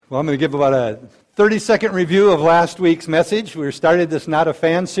Well, I'm going to give about a 30-second review of last week's message. We started this Not a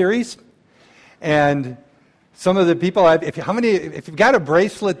Fan series. And some of the people, if you've got a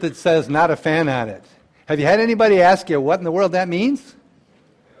bracelet that says Not a Fan on it, have you had anybody ask you what in the world that means?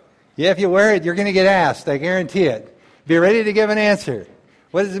 Yeah, if you wear it, you're going to get asked. I guarantee it. Be ready to give an answer.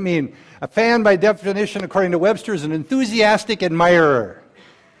 What does it mean? A fan, by definition, according to Webster, is an enthusiastic admirer.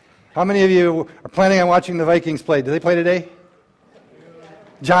 How many of you are planning on watching the Vikings play? Do they play today?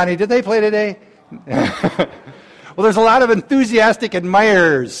 Johnny, did they play today? Well, there's a lot of enthusiastic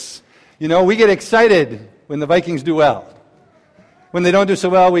admirers. You know, we get excited when the Vikings do well. When they don't do so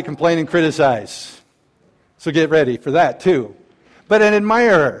well, we complain and criticize. So get ready for that, too. But an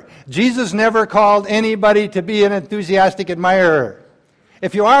admirer. Jesus never called anybody to be an enthusiastic admirer.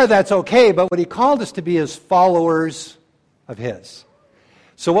 If you are, that's okay, but what he called us to be is followers of his.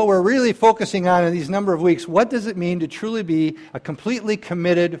 So what we're really focusing on in these number of weeks, what does it mean to truly be a completely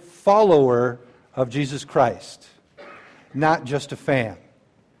committed follower of Jesus Christ? Not just a fan.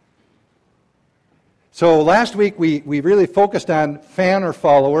 So last week we really focused on fan or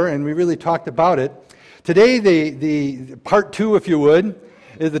follower, and we really talked about it. Today, the part 2, if you would,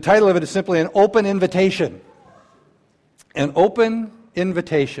 the title of it is simply an open invitation. An open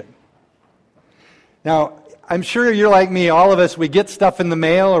invitation. Now, I'm sure you're like me, all of us, we get stuff in the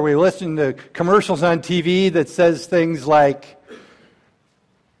mail or we listen to commercials on TV that says things like,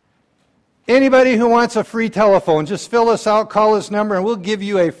 anybody who wants a free telephone, just fill us out, call this number, and we'll give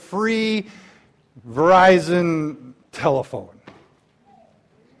you a free Verizon telephone.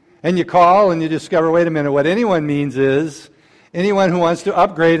 And you call and you discover, wait a minute, what anyone means is anyone who wants to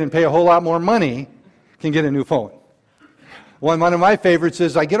upgrade and pay a whole lot more money can get a new phone. One of my favorites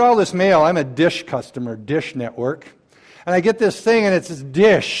is I get all this mail. I'm a Dish customer, Dish Network. And I get this thing and it says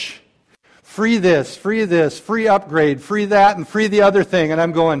Dish. Free this, free upgrade, free that, and free the other thing. And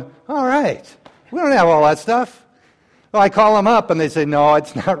I'm going, all right, we don't have all that stuff. Well, I call them up and they say, no,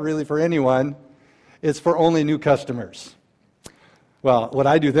 it's not really for anyone. It's for only new customers. Well, what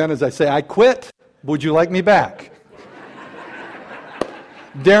I do then is I say, I quit. Would you like me back?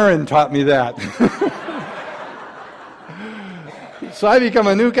 Darren taught me that. So I become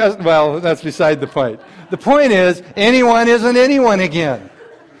a new customer. Well, that's beside the point. The point is, anyone isn't anyone again.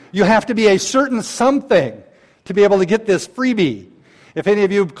 You have to be a certain something to be able to get this freebie. If any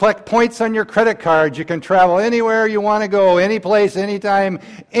of you collect points on your credit cards, you can travel anywhere you want to go, any place, anytime.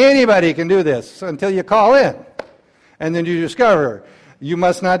 Anybody can do this until you call in. And then you discover you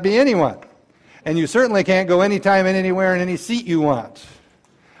must not be anyone. And you certainly can't go anytime and anywhere in any seat you want.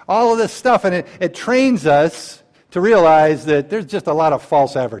 All of this stuff, and it trains us to realize that there's just a lot of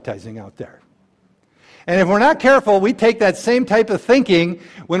false advertising out there. And if we're not careful, we take that same type of thinking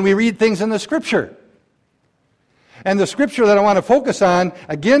when we read things in the Scripture. And the Scripture that I want to focus on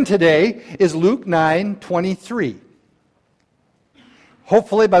again today is Luke 9:23.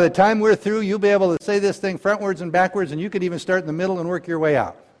 Hopefully by the time we're through, you'll be able to say this thing frontwards and backwards, and you could even start in the middle and work your way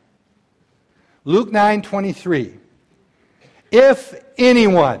out. Luke 9:23. If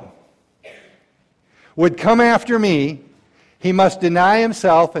anyone would come after me, he must deny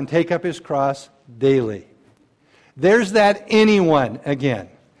himself and take up his cross daily. There's that anyone again.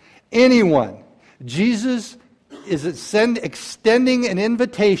 Anyone. Jesus is extending an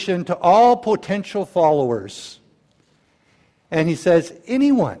invitation to all potential followers. And he says,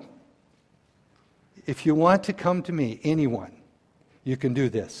 anyone. If you want to come to me, anyone, you can do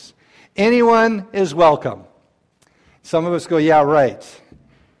this. Anyone is welcome. Some of us go, yeah, right.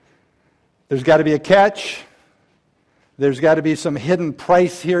 There's got to be a catch. There's got to be some hidden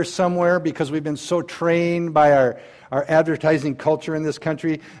price here somewhere because we've been so trained by our advertising culture in this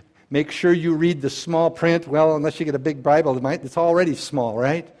country. Make sure you read the small print. Well, unless you get a big Bible, it's already small,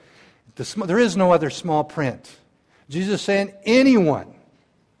 right? There is no other small print. Jesus is saying anyone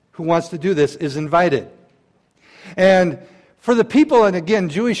who wants to do this is invited. And for the people, and again,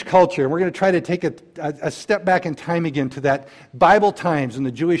 Jewish culture, and we're going to try to take a step back in time again to that Bible times in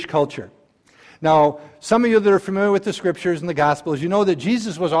the Jewish culture. Now, some of you that are familiar with the Scriptures and the Gospels, you know that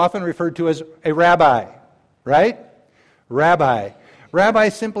Jesus was often referred to as a rabbi, right? Rabbi. Rabbi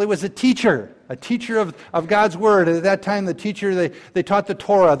simply was a teacher of God's Word. At that time, the teacher, they taught the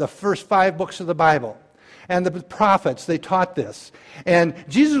Torah, the first 5 books of the Bible. And the prophets, they taught this. And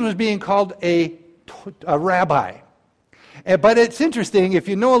Jesus was being called a rabbi. But it's interesting, if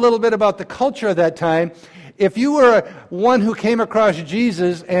you know a little bit about the culture of that time, if you were one who came across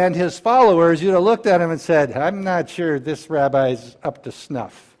Jesus and his followers, you'd have looked at him and said, I'm not sure this rabbi's up to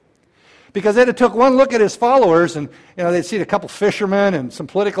snuff. Because they'd have took one look at his followers, and they'd seen a couple fishermen and some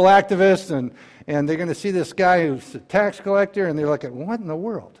political activists, and they're going to see this guy who's a tax collector, and they're looking, what in the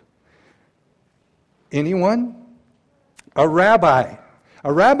world? Anyone? A rabbi.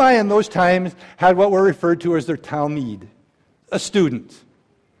 A rabbi in those times had what were referred to as their talmid, a student.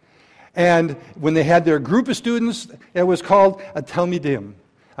 And when they had their group of students, it was called a talmidim.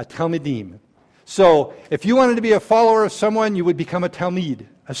 So if you wanted to be a follower of someone, you would become a talmid,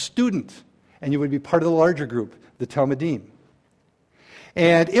 a student, and you would be part of the larger group, the talmidim.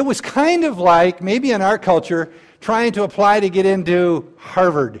 And it was kind of like, maybe in our culture, trying to apply to get into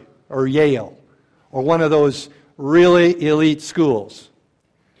Harvard or Yale or one of those really elite schools.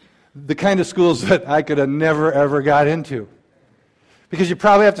 The kind of schools that I could have never, ever got into. Because you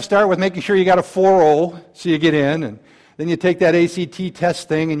probably have to start with making sure you got a 4.0 so you get in, and then you take that ACT test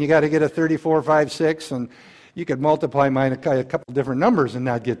thing and you got to get a 34.56, and you could multiply mine a couple different numbers and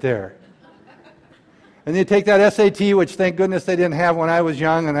not get there. And then you take that SAT, which thank goodness they didn't have when I was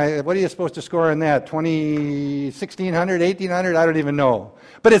young, and what are you supposed to score in that? 1,600, 1,800? I don't even know.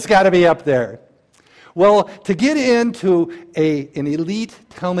 But it's got to be up there. Well, to get into an elite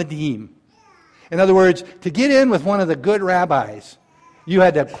talmidim, in other words, to get in with one of the good rabbis, you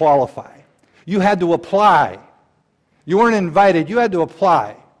had to qualify. You had to apply. You weren't invited, you had to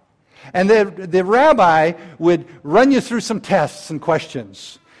apply. And the rabbi would run you through some tests and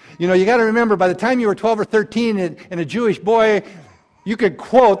questions. You got to remember, by the time you were 12 or 13 and a Jewish boy, you could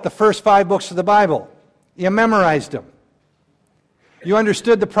quote the first 5 books of the Bible. You memorized them. You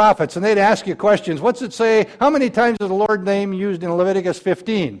understood the prophets, and they'd ask you questions. What's it say? How many times is the Lord's name used in Leviticus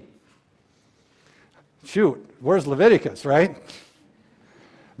 15? Shoot, where's Leviticus, right?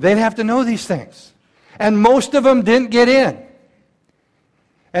 They'd have to know these things. And most of them didn't get in.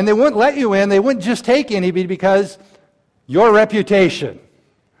 And they wouldn't let you in. They wouldn't just take anybody because your reputation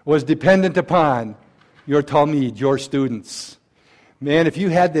was dependent upon your talmid, your students. Man, if you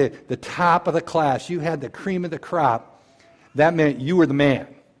had the top of the class, you had the cream of the crop, that meant you were the man.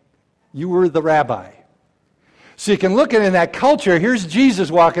 You were the rabbi. So you can look at it in that culture. Here's Jesus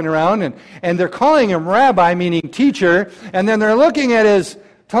walking around, and they're calling him rabbi, meaning teacher, and then they're looking at his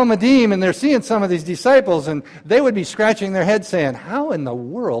talmidim, and they're seeing some of these disciples, and they would be scratching their head saying, how in the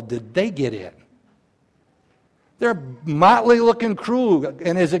world did they get in? They're a motley-looking crew,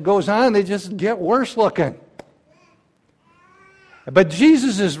 and as it goes on, they just get worse looking. But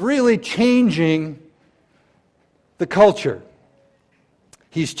Jesus is really changing the culture.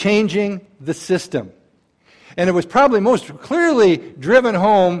 He's changing the system. And it was probably most clearly driven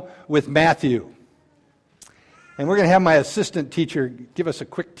home with Matthew. And we're going to have my assistant teacher give us a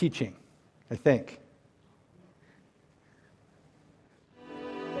quick teaching, I think.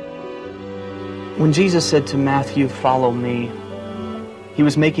 When Jesus said to Matthew, "Follow me," he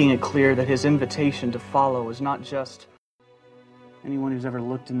was making it clear that his invitation to follow is not just anyone who's ever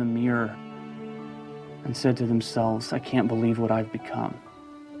looked in the mirror and said to themselves, "I can't believe what I've become."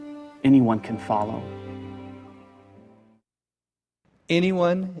 Anyone can follow.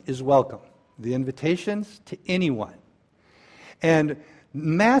 Anyone is welcome. The invitations to anyone. And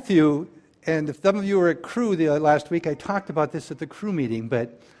Matthew, and if some of you were at Crew last week, I talked about this at the Crew meeting,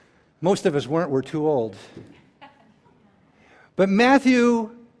 but most of us weren't. We're too old. But Matthew,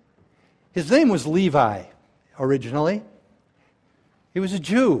 his name was Levi originally. He was a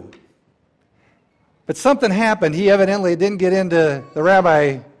Jew. But something happened. He evidently didn't get into the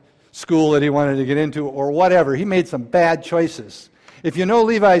rabbi school that he wanted to get into or whatever. He made some bad choices. If you know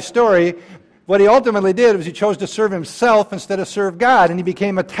Levi's story, what he ultimately did was he chose to serve himself instead of serve God, and he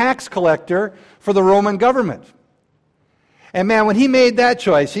became a tax collector for the Roman government. And man, when he made that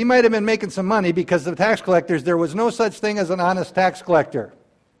choice, he might have been making some money because the tax collectors, there was no such thing as an honest tax collector.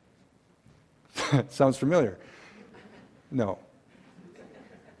 Sounds familiar? No.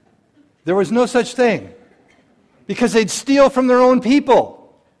 There was no such thing because they'd steal from their own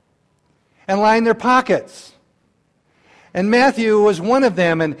people and line their pockets. And Matthew was one of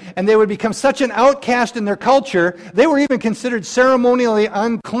them, and they would become such an outcast in their culture, they were even considered ceremonially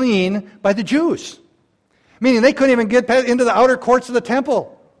unclean by the Jews. Meaning they couldn't even get into the outer courts of the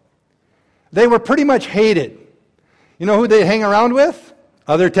temple. They were pretty much hated. You know who they hang around with?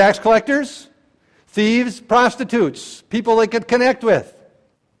 Other tax collectors, thieves, prostitutes, people they could connect with.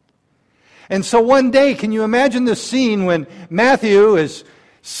 And so one day, can you imagine the scene when Matthew is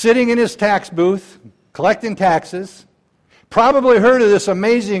sitting in his tax booth, collecting taxes, probably heard of this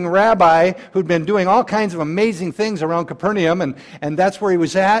amazing rabbi who'd been doing all kinds of amazing things around Capernaum, and that's where he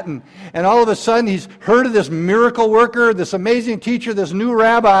was at. And all of a sudden, he's heard of this miracle worker, this amazing teacher, this new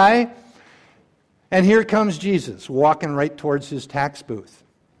rabbi. And here comes Jesus, walking right towards his tax booth.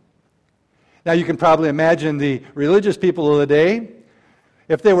 Now you can probably imagine the religious people of the day,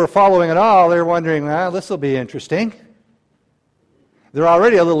 if they were following at all, they're wondering, well, this will be interesting. They're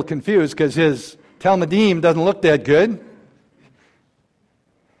already a little confused because his Talmudim doesn't look that good.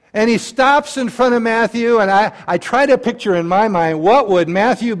 And he stops in front of Matthew, and I try to picture in my mind, what would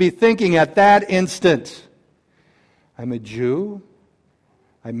Matthew be thinking at that instant? I'm a Jew.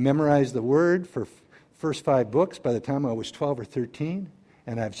 I memorized the word for first 5 books by the time I was 12 or 13,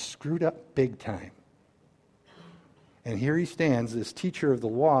 and I've screwed up big time. And here he stands, this teacher of the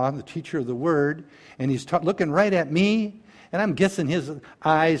law, the teacher of the word, and he's looking right at me, and I'm guessing his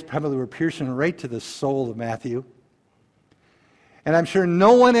eyes probably were piercing right to the soul of Matthew. And I'm sure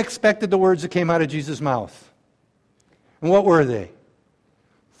no one expected the words that came out of Jesus' mouth. And what were they?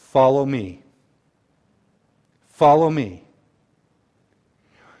 Follow me. Follow me.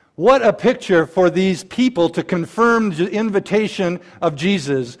 What a picture for these people to confirm the invitation of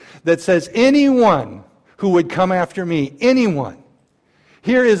Jesus that says, anyone who would come after me, anyone.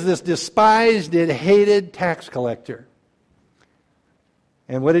 Here is this despised and hated tax collector.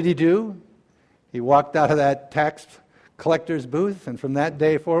 And what did he do? He walked out of that tax collector's booth, and from that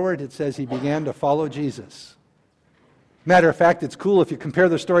day forward, it says he began to follow Jesus. Matter of fact, it's cool if you compare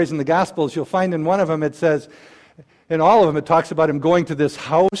the stories in the Gospels, you'll find in one of them it says, in all of them it talks about him going to this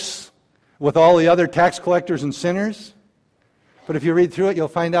house with all the other tax collectors and sinners. But if you read through it, you'll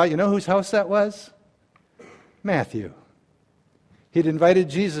find out, you know whose house that was? Matthew. He'd invited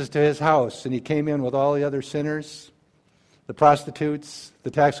Jesus to his house, and he came in with all the other sinners, the prostitutes, the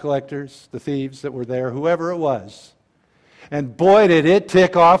tax collectors, the thieves that were there, whoever it was. And boy, did it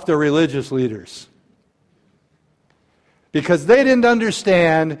tick off the religious leaders. Because they didn't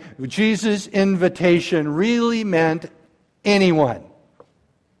understand Jesus' invitation really meant anyone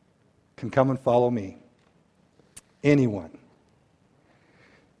can come and follow me. Anyone.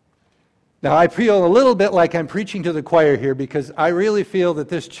 Now, I feel a little bit like I'm preaching to the choir here because I really feel that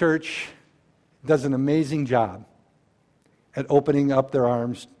this church does an amazing job at opening up their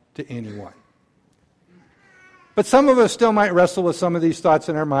arms to anyone. But some of us still might wrestle with some of these thoughts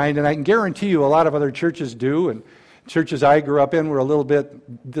in our mind, and I can guarantee you a lot of other churches do, and churches I grew up in were a little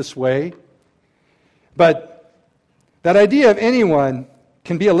bit this way. But that idea of anyone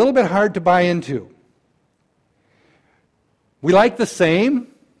can be a little bit hard to buy into. We like the same.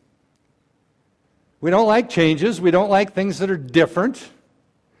 We don't like changes. We don't like things that are different.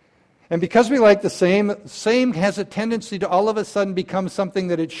 And because we like the same has a tendency to all of a sudden become something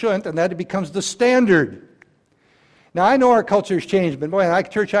that it shouldn't, and that it becomes the standard. Now, I know our culture's changed, but boy, in the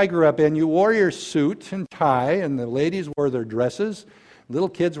church I grew up in, you wore your suit and tie, and the ladies wore their dresses. Little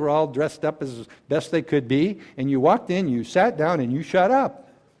kids were all dressed up as best they could be, and you walked in, you sat down, and you shut up.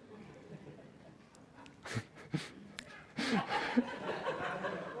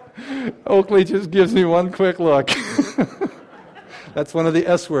 Oakley just gives me one quick look. That's one of the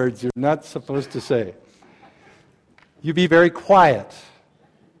S words you're not supposed to say. You be very quiet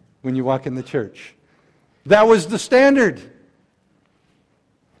when you walk in the church. That was the standard.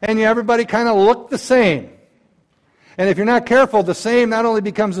 And everybody kind of looked the same. And if you're not careful, the same not only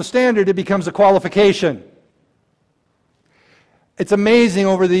becomes a standard, it becomes a qualification. It's amazing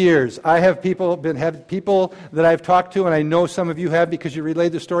over the years. I have people that I've talked to, and I know some of you have because you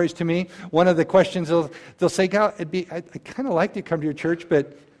relayed the stories to me. One of the questions they'll say, "God, I kind of like to come to your church,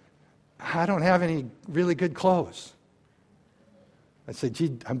 but I don't have any really good clothes." I say,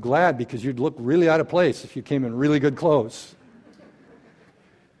 "Gee, I'm glad because you'd look really out of place if you came in really good clothes."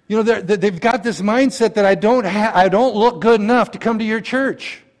 You know, they've got this mindset that I don't look good enough to come to your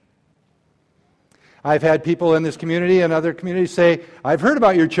church. I've had people in this community and other communities say, "I've heard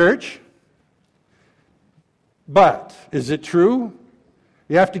about your church, but is it true?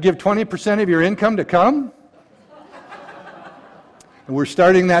 You have to give 20% of your income to come?" And we're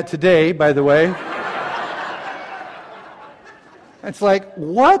starting that today, by the way. It's like,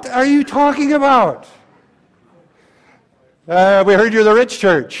 what are you talking about? We heard you're the rich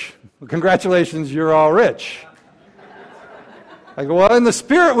church. Well, congratulations, you're all rich. I go, well, in the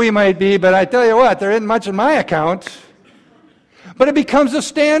spirit we might be, but I tell you what, there isn't much in my account. But it becomes a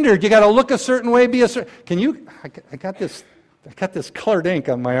standard. You got to look a certain way, be a certain. I got this colored ink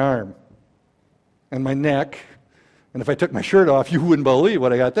on my arm and my neck, and if I took my shirt off, you wouldn't believe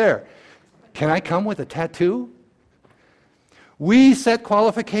what I got there. Can I come with a tattoo? We set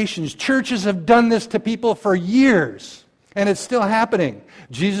qualifications. Churches have done this to people for years, and it's still happening.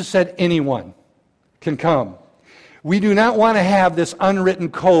 Jesus said anyone can come. We do not want to have this unwritten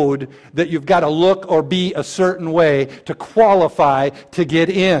code that you've got to look or be a certain way to qualify to get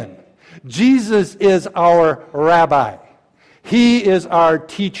in. Jesus is our rabbi. He is our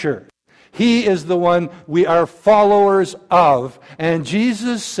teacher. He is the one we are followers of. And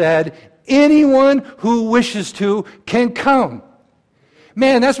Jesus said, anyone who wishes to can come.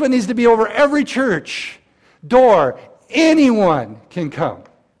 Man, that's what needs to be over every church door. Anyone can come.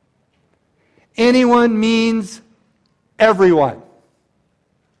 Anyone means everyone.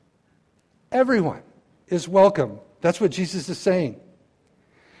 Everyone is welcome. That's what Jesus is saying.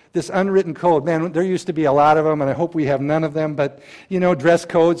 This unwritten code, man, there used to be a lot of them, and I hope we have none of them, but, dress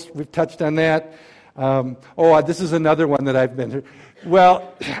codes, we've touched on that. This is another one that I've been through.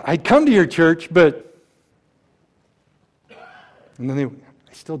 Well, I'd come to your church, but... And then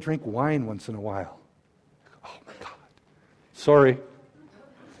I still drink wine once in a while. Oh, my God. Sorry.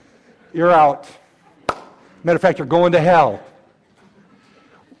 You're out. Matter of fact, you're going to hell.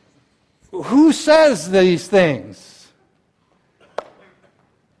 Who says these things?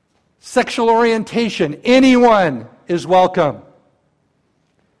 Sexual orientation, anyone is welcome.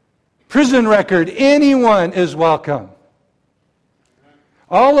 Prison record, anyone is welcome.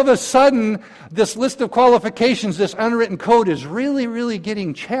 All of a sudden, this list of qualifications, this unwritten code is really, really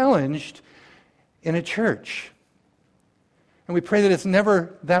getting challenged in a church. And we pray that it's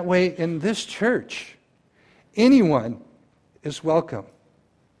never that way in this church. Anyone is welcome.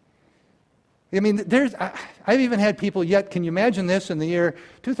 I mean, I've even had people yet, can you imagine this, in the year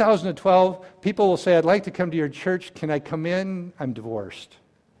 2012, people will say, I'd like to come to your church, can I come in? I'm divorced.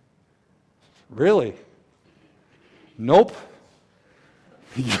 Really? Nope.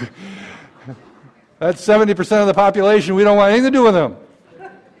 That's 70% of the population, we don't want anything to do with them.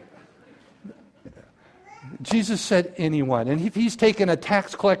 Jesus said anyone, and if he's taken a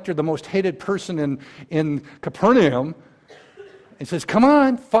tax collector, the most hated person in Capernaum, and says, come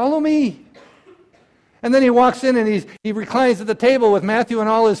on, follow me. And then he walks in and he reclines at the table with Matthew and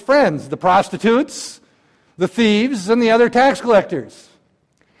all his friends, the prostitutes, the thieves, and the other tax collectors.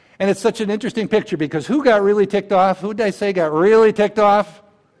 And it's such an interesting picture because who got really ticked off? Who did I say got really ticked off?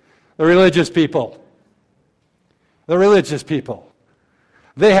 The religious people. The religious people.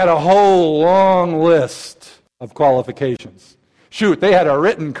 They had a whole long list of qualifications. Shoot, they had a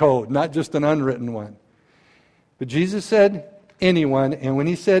written code, not just an unwritten one. But Jesus said anyone, and when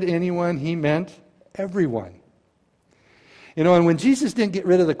he said anyone, he meant everyone. And when Jesus didn't get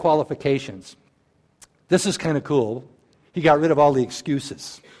rid of the qualifications, this is kind of cool. He got rid of all the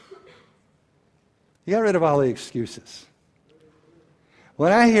excuses. He got rid of all the excuses.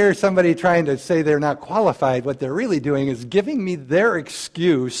 When I hear somebody trying to say they're not qualified, what they're really doing is giving me their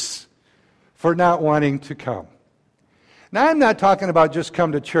excuse for not wanting to come. Now, I'm not talking about just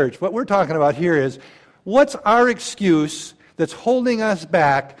come to church. What we're talking about here is, what's our excuse that's holding us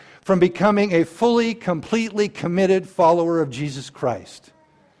back from becoming a fully, completely committed follower of Jesus Christ?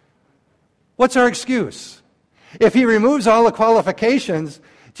 What's our excuse? If he removes all the qualifications,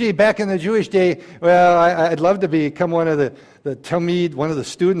 back in the Jewish day, well, I'd love to become one of the Talmid, one of the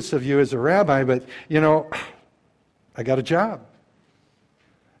students of you as a rabbi, but, I got a job.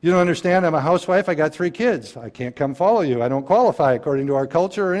 You don't understand, I'm a housewife, I got 3 kids. I can't come follow you. I don't qualify according to our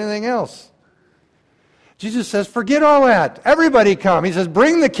culture or anything else. Jesus says, forget all that. Everybody come. He says,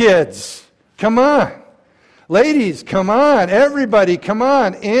 bring the kids. Come on. Ladies, come on. Everybody, come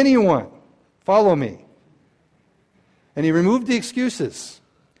on. Anyone. Follow me. And he removed the excuses.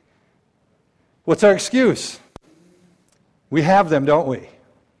 What's our excuse? We have them, don't we?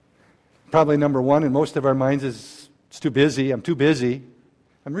 Probably number one in most of our minds is, it's too busy. I'm too busy.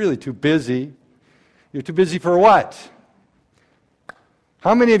 I'm really too busy. You're too busy for what?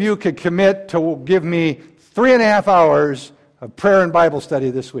 How many of you could commit to give me 3.5 hours of prayer and Bible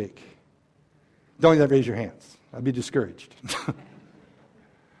study this week? Don't even raise your hands. I'd be discouraged.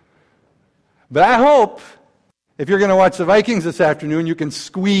 But I hope if you're going to watch the Vikings this afternoon, you can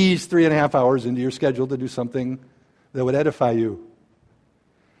squeeze 3.5 hours into your schedule to do something that would edify you.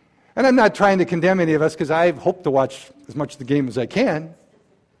 And I'm not trying to condemn any of us because I hope to watch as much of the game as I can.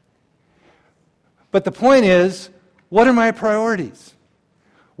 But the point is, what are my priorities?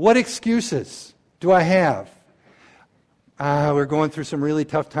 What excuses do I have? We're going through some really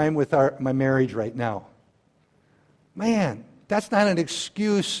tough time with my marriage right now. Man, that's not an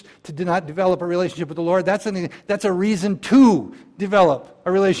excuse to not develop a relationship with the Lord. That's a reason to develop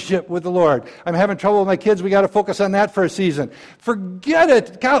a relationship with the Lord. I'm having trouble with my kids. We got to focus on that for a season. Forget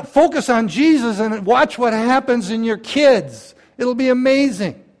it. Focus on Jesus and watch what happens in your kids. It'll be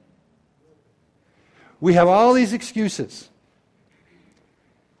amazing. We have all these excuses.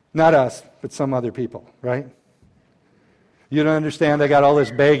 Not us, but some other people, right? You don't understand, I got all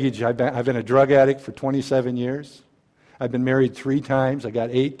this baggage. I've been a drug addict for 27 years. I've been married 3 times. I got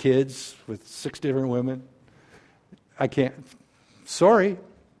 8 kids with 6 different women. I can't. Sorry.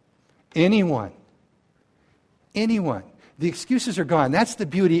 Anyone. Anyone. The excuses are gone. That's the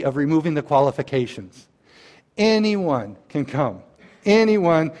beauty of removing the qualifications. Anyone can come.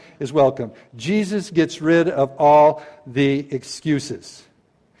 Anyone is welcome. Jesus gets rid of all the excuses.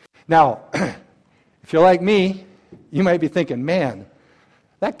 Now, if you're like me, you might be thinking, man,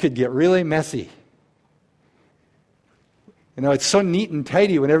 that could get really messy. You know, it's so neat and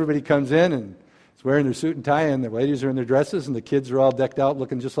tidy when everybody comes in and is wearing their suit and tie, and the ladies are in their dresses, and the kids are all decked out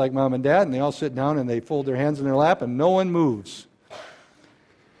looking just like mom and dad, and they all sit down and they fold their hands in their lap, and no one moves.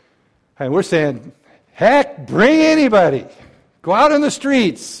 And we're saying, heck, bring anybody. Go out in the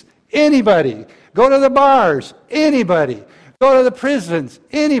streets, anybody. Go to the bars, anybody. Go to the prisons,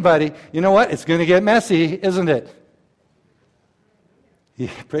 anybody. You know what? It's going to get messy, isn't it? Yeah,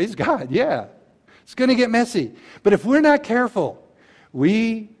 praise God, yeah. It's going to get messy. But if we're not careful,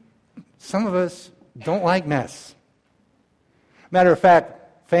 some of us don't like mess. Matter of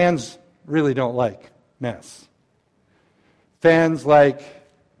fact, fans really don't like mess. Fans like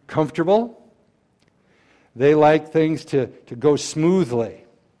comfortable. They like things to go smoothly.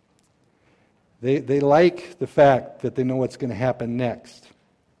 They like the fact that they know what's going to happen next.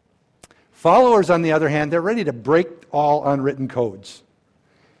 Followers, on the other hand, they're ready to break all unwritten codes.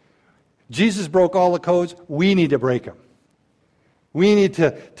 Jesus broke all the codes. We need to break them. We need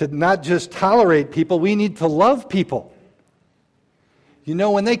to not just tolerate people, we need to love people. You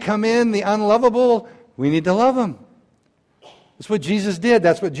know, when they come in, the unlovable, we need to love them. That's what Jesus did.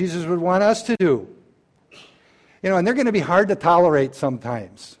 That's what Jesus would want us to do. You know, and they're going to be hard to tolerate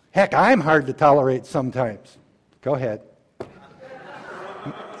sometimes. Heck, I'm hard to tolerate sometimes. Go ahead.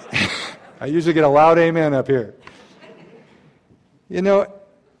 I usually get a loud amen up here. You know,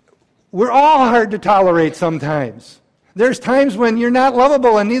 we're all hard to tolerate sometimes. There's times when you're not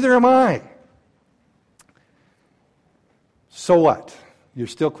lovable, and neither am I. So what? You're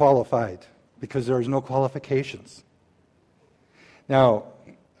still qualified because there is no qualifications. Now,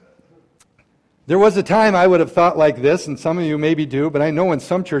 there was a time I would have thought like this, and some of you maybe do, but I know in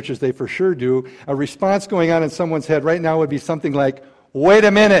some churches they for sure do. A response going on in someone's head right now would be something like, wait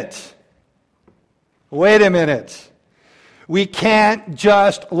a minute. Wait a minute. We can't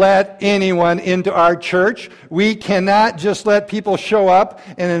just let anyone into our church. We cannot just let people show up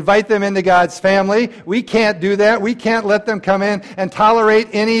and invite them into God's family. We can't do that. We can't let them come in and tolerate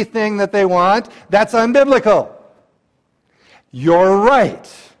anything that they want. That's unbiblical. You're right.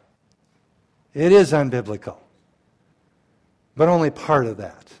 It is unbiblical. But only part of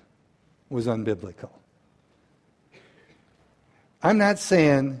that was unbiblical. I'm not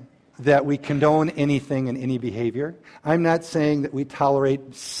saying that we condone anything and any behavior. I'm not saying that we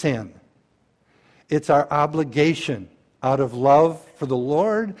tolerate sin. It's our obligation out of love for the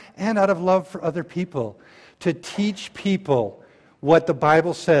Lord and out of love for other people to teach people what the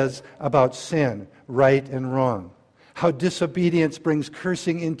Bible says about sin, right and wrong. How disobedience brings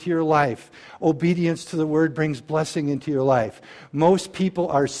cursing into your life. Obedience to the word brings blessing into your life. Most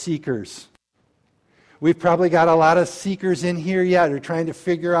people are seekers. We've probably got a lot of seekers in here yet who are trying to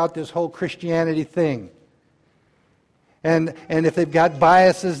figure out this whole Christianity thing. And if they've got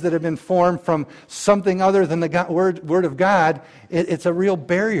biases that have been formed from something other than the Word of God, it's a real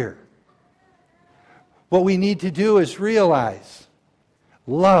barrier. What we need to do is realize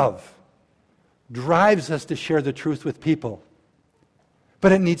love drives us to share the truth with people.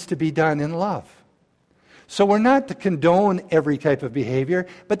 But it needs to be done in love. So we're not to condone every type of behavior,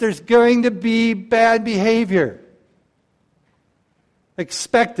 but there's going to be bad behavior.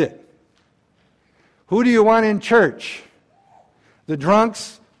 Expect it. Who do you want in church? The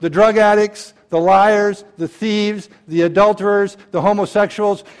drunks, the drug addicts, the liars, the thieves, the adulterers, the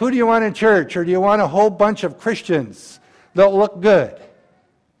homosexuals. Who do you want in church? Or do you want a whole bunch of Christians that look good?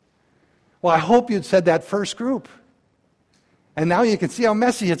 Well, I hope you'd said that first group. And now you can see how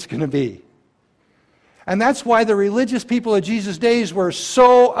messy it's going to be. And that's why the religious people of Jesus' days were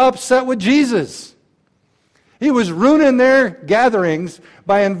so upset with Jesus. He was ruining their gatherings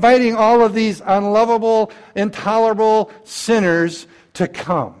by inviting all of these unlovable, intolerable sinners to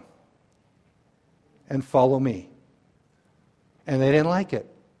come and follow me. And they didn't like it.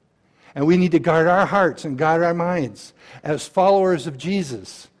 And we need to guard our hearts and guard our minds as followers of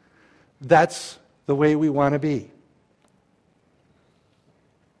Jesus. That's the way we want to be.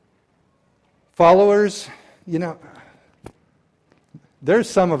 Followers, you know, there's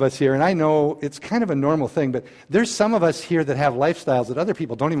some of us here, and I know it's kind of a normal thing, but there's some of us here that have lifestyles that other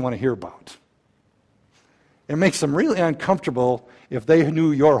people don't even want to hear about. It makes them really uncomfortable if they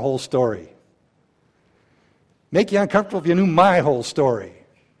knew your whole story. Make you uncomfortable if you knew my whole story.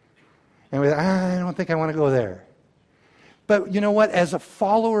 And I don't think I want to go there. But you know what? As a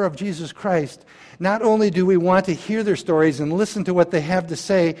follower of Jesus Christ, not only do we want to hear their stories and listen to what they have to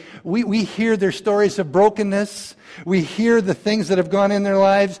say, we hear their stories of brokenness. We hear the things that have gone in their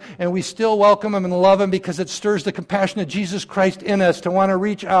lives, and we still welcome them and love them because it stirs the compassion of Jesus Christ in us to want to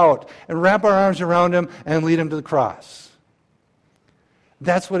reach out and wrap our arms around them and lead them to the cross.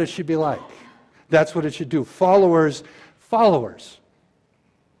 That's what it should be like. That's what it should do. Followers.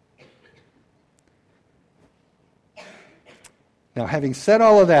 Now, having said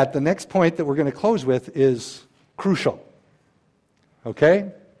all of that, the next point that we're going to close with is crucial. Okay?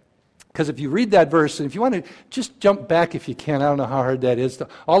 Because if you read that verse, and if you want to just jump back if you can, I don't know how hard that is,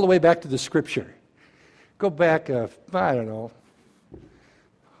 all the way back to the Scripture. Go back, I don't know.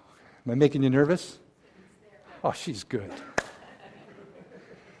 Am I making you nervous? Oh, she's good.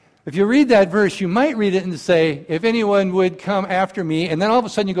 If you read that verse, you might read it and say, if anyone would come after me, and then all of a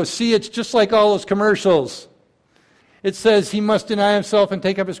sudden you go, see, it's just like all those commercials. It says he must deny himself and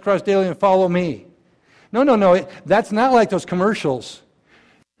take up his cross daily and follow me. No. That's not like those commercials.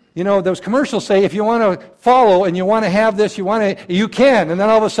 You know, those commercials say if you want to follow and you want to have this, you can. And then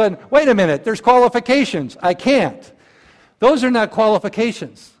all of a sudden, wait a minute, there's qualifications. I can't. Those are not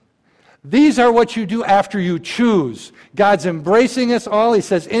qualifications. These are what you do after you choose. God's embracing us all. He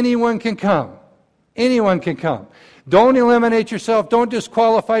says anyone can come. Anyone can come. Don't eliminate yourself. Don't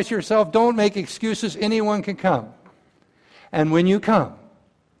disqualify yourself. Don't make excuses. Anyone can come. And when you come,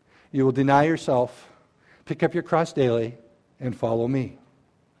 you will deny yourself, pick up your cross daily, and follow me.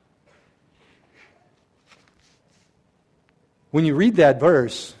 When you read that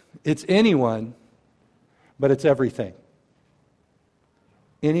verse, it's anyone, but it's everything.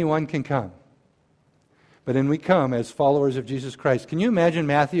 Anyone can come. But when we come as followers of Jesus Christ, can you imagine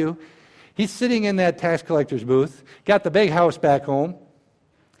Matthew? He's sitting in that tax collector's booth, got the big house back home,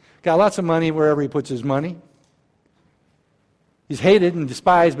 got lots of money wherever he puts his money. He's hated and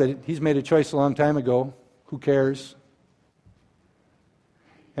despised, but he's made a choice a long time ago. Who cares?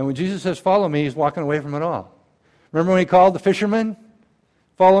 And when Jesus says, follow me, he's walking away from it all. Remember when he called the fishermen?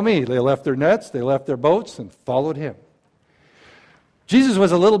 Follow me. They left their nets, they left their boats, and followed him. Jesus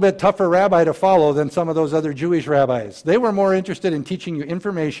was a little bit tougher rabbi to follow than some of those other Jewish rabbis. They were more interested in teaching you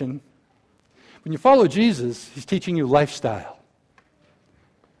information. When you follow Jesus, he's teaching you lifestyle,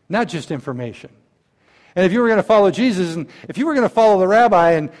 not just information. And if you were going to follow Jesus, and if you were going to follow the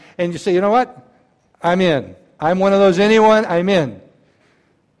rabbi, and you say, you know what? I'm in. I'm one of those anyone, I'm in.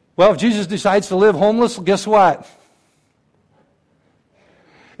 Well, if Jesus decides to live homeless, guess what?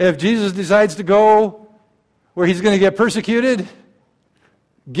 If Jesus decides to go where he's going to get persecuted,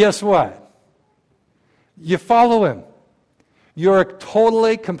 guess what? You follow him. You're a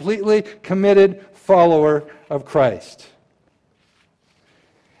totally, completely committed follower of Christ.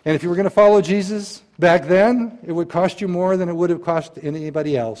 And if you were going to follow Jesus back then, it would cost you more than it would have cost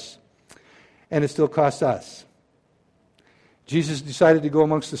anybody else. And it still costs us. Jesus decided to go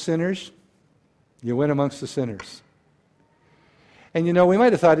amongst the sinners. You went amongst the sinners. And you know, we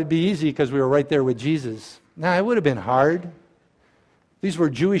might have thought it'd be easy because we were right there with Jesus. Nah, it would have been hard. These were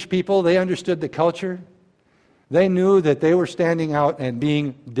Jewish people. They understood the culture. They knew that they were standing out and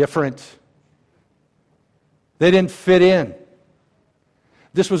being different. They didn't fit in.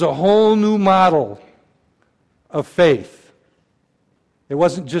 This was a whole new model of faith. It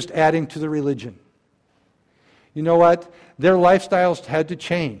wasn't just adding to the religion. You know what? Their lifestyles had to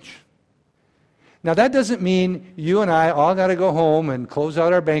change. Now, that doesn't mean you and I all got to go home and close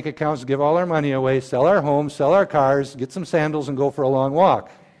out our bank accounts, give all our money away, sell our homes, sell our cars, get some sandals, and go for a long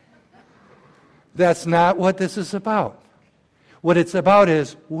walk. That's not what this is about. What it's about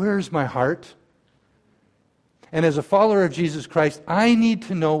is, where's my heart? And as a follower of Jesus Christ, I need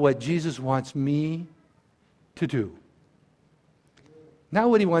to know what Jesus wants me to do. Not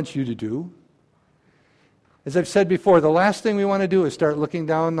what he wants you to do. As I've said before, the last thing we want to do is start looking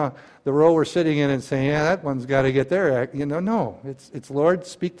down the row we're sitting in and saying, yeah, that one's got to get there. You know, no. It's Lord,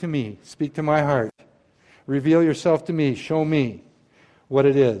 speak to me. Speak to my heart. Reveal yourself to me. Show me what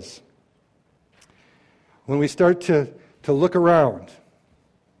it is. When we start to look around,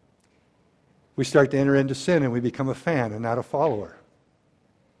 we start to enter into sin and we become a fan and not a follower.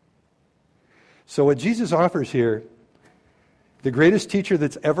 So what Jesus offers here, the greatest teacher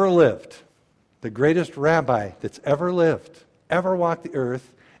that's ever lived, the greatest rabbi that's ever lived, ever walked the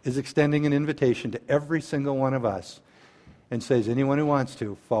earth, is extending an invitation to every single one of us and says, anyone who wants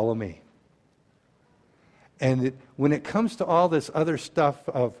to, follow me. And when it comes to all this other stuff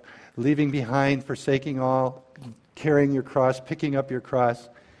of leaving behind, forsaking all, carrying your cross, picking up your cross,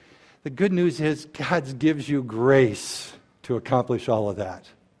 the good news is God gives you grace to accomplish all of that.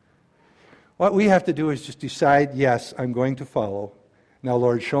 What we have to do is just decide, yes, I'm going to follow. Now,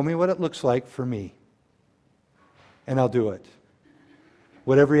 Lord, show me what it looks like for me. And I'll do it.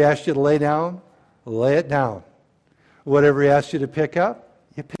 Whatever He asks you to lay down, lay it down. Whatever He asks you to pick up,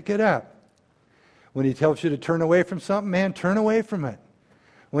 you pick it up. When He tells you to turn away from something, man, turn away from it.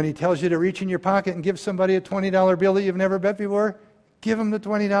 When He tells you to reach in your pocket and give somebody a $20 bill that you've never met before, give them the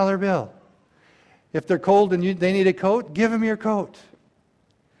 $20 bill. If they're cold and they need a coat, give them your coat.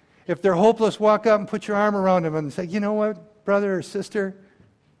 If they're hopeless, walk up and put your arm around them and say, you know what, brother or sister,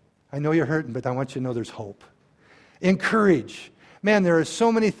 I know you're hurting, but I want you to know there's hope. Encourage. Man, there are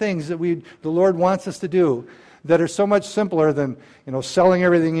so many things that the Lord wants us to do that are so much simpler than, selling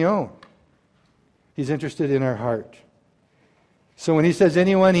everything you own. He's interested in our heart. So when He says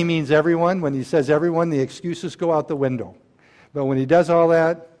anyone, He means everyone. When He says everyone, the excuses go out the window. But when He does all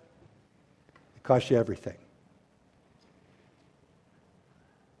that, it costs you everything.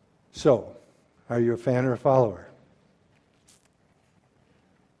 So, are you a fan or a follower?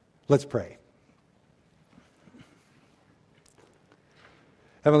 Let's pray.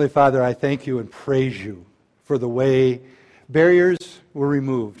 Heavenly Father, I thank You and praise You for the way barriers were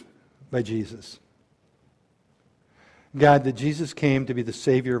removed by Jesus. God, that Jesus came to be the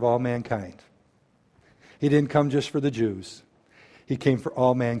Savior of all mankind. He didn't come just for the Jews. He came for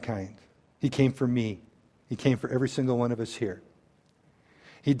all mankind. He came for me. He came for every single one of us here.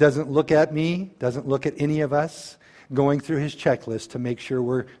 He doesn't look at me, doesn't look at any of us going through His checklist to make sure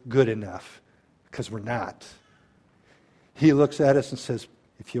we're good enough, because we're not. He looks at us and says,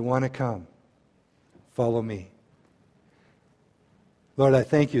 if you want to come, follow me. Lord, I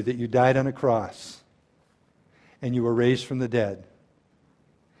thank You that You died on a cross and You were raised from the dead.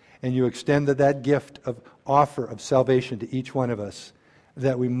 And You extended that gift of offer of salvation to each one of us,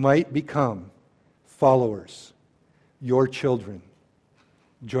 that we might become followers, Your children,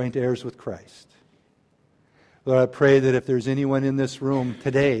 joint heirs with Christ. Lord, I pray that if there's anyone in this room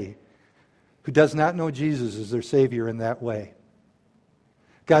today who does not know Jesus as their Savior in that way,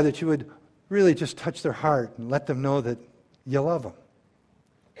 God, that You would really just touch their heart and let them know that You love them.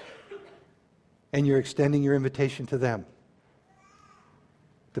 And You're extending Your invitation to them.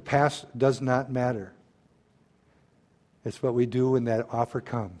 The past does not matter. It's what we do when that offer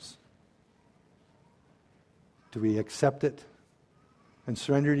comes. Do we accept it and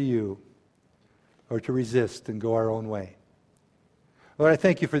surrender to You, or to resist and go our own way? Lord, I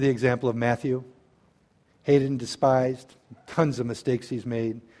thank You for the example of Matthew. Hated and despised, tons of mistakes he's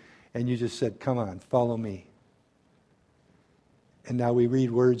made, and You just said, come on, follow me. And now we read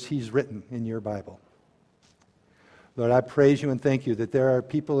words he's written in Your Bible. Lord, I praise You and thank You that there are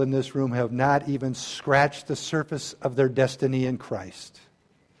people in this room who have not even scratched the surface of their destiny in Christ.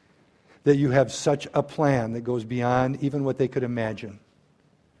 That You have such a plan that goes beyond even what they could imagine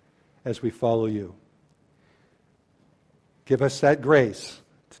as we follow You. Give us that grace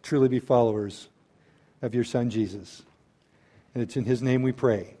to truly be followers of Your Son, Jesus. And it's in His name we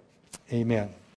pray. Amen.